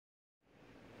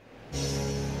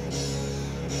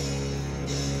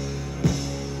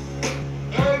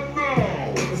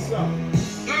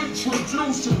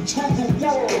solution to the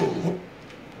world.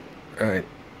 Alright,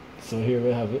 so here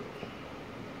we have it.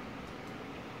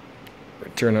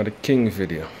 Return of the King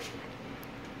video.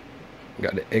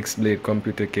 Got the xBlabe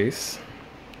computer case.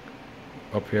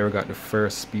 Up here we got the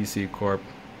first PC Corp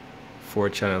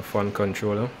 4-channel fan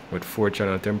controller with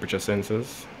 4-channel temperature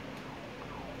sensors.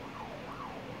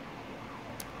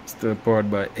 Still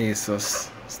powered by Asus.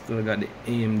 Still got the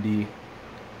AMD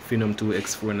Phenom II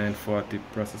X4 940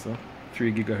 processor,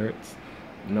 3 GHz.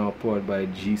 Now powered by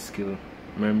G.Skill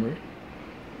memory,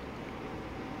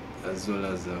 as well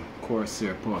as a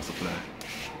Corsair power supply.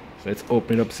 So let's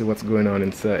open it up, see what's going on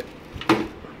inside.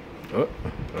 Oh,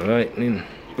 lightning.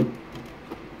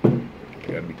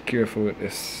 Gotta be careful with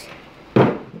this.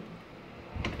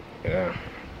 Yeah.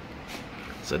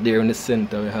 So there in the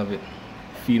center we have it.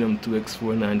 Phenom II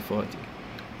X4 940.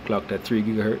 Clocked at 3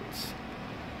 GHz.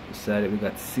 Beside it we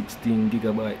got 16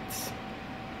 GB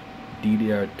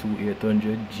DDR2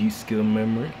 800 G.Skill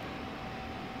memory.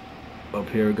 Up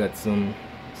here we got some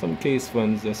case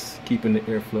fans, just keeping the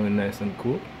air flowing nice and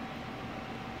cool.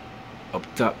 Up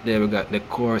top there we got the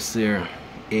Corsair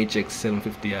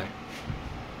HX750i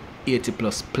 80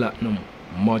 plus platinum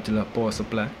modular power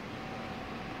supply.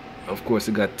 Of course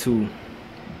we got two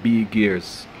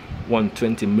bgears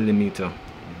 120mm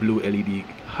blue LED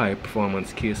high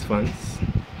performance case fans.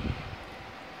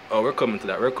 Oh, we're coming to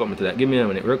that, give me a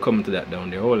minute, we're coming to that down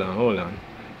there. Hold on.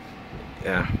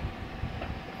 Yeah,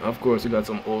 of course we got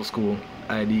some old school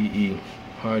IDE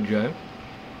hard drive,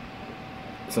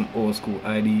 some old school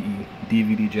IDE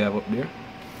DVD drive up there,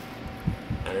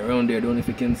 and around there, don't know if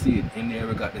you can see it, in there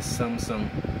we got the Samsung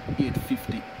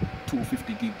 850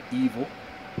 250 gig Evo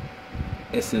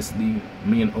SSD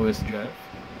main OS drive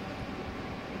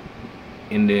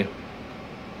in the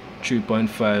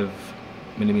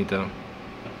 3.5mm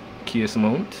case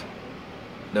mount.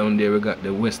 Down there we got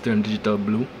the Western Digital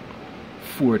Blue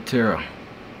 4TB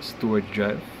storage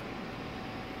drive.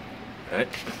 Right.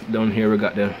 Down here we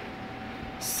got the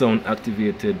sound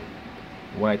activated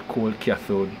white cold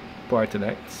cathode party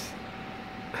lights.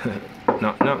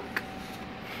 Knock knock.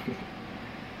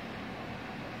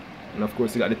 And of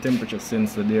course you got the temperature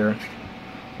sensor there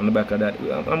on the back of that.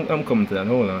 I'm coming to that,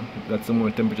 hold on. Got some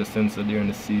more temperature sensor there on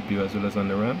the CPU as well as on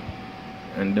the RAM.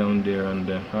 And down there on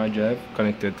the hard drive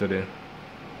connected to the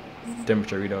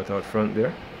temperature readout out front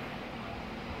there.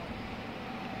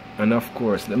 And of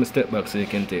course, let me step back so you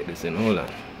can take this in. Hold on.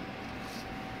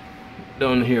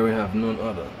 Down here we have none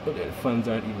other. Look at the fans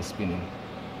aren't even spinning.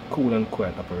 Cool and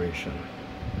quiet operation.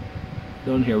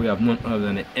 Down here we have none other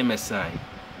than the MSI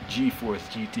GeForce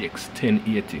GTX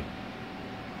 1080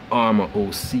 Armor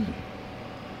OC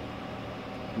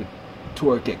with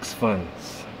Tortex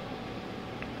fans.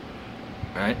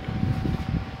 Right?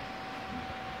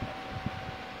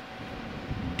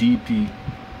 DP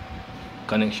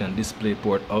connection display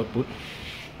port output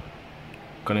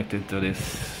connected to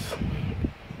this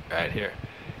right here.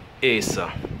 Asus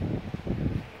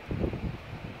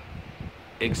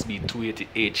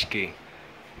XB280HK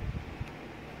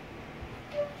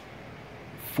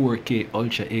 4K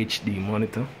Ultra HD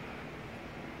monitor,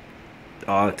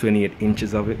 all 28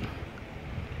 inches of it.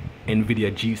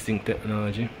 Nvidia G-Sync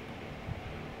technology,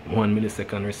 1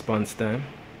 millisecond response time,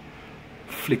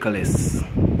 flickerless.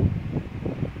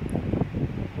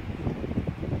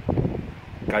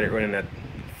 Got it running at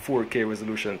 4K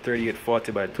resolution,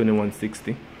 3840 by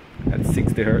 2160 at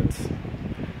 60 Hz.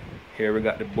 Here we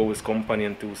got the Bose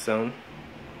Companion 2 sound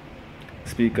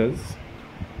speakers.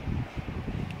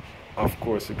 Of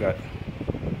course we got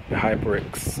the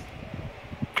HyperX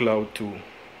Cloud 2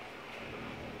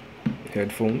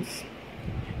 headphones.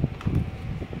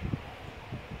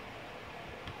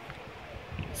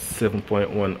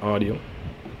 7.1 audio.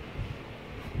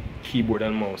 Keyboard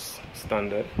and mouse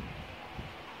standard.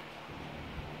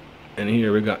 And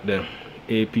here we got the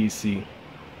APC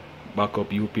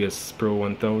Back-UPS Pro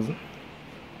 1000.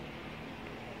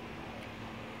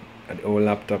 And the old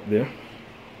laptop there.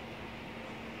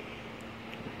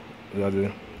 That's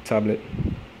the tablet,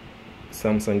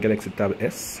 Samsung Galaxy Tab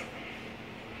S.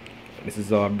 This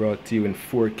is all brought to you in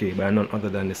 4K by none other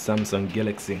than the Samsung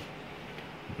Galaxy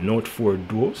Note 4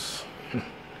 Duos.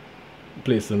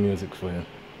 Play some music for you.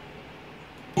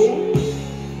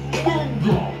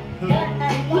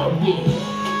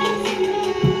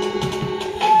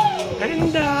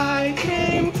 And I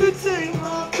came to take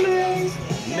my place.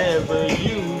 Never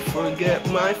you forget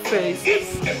my face.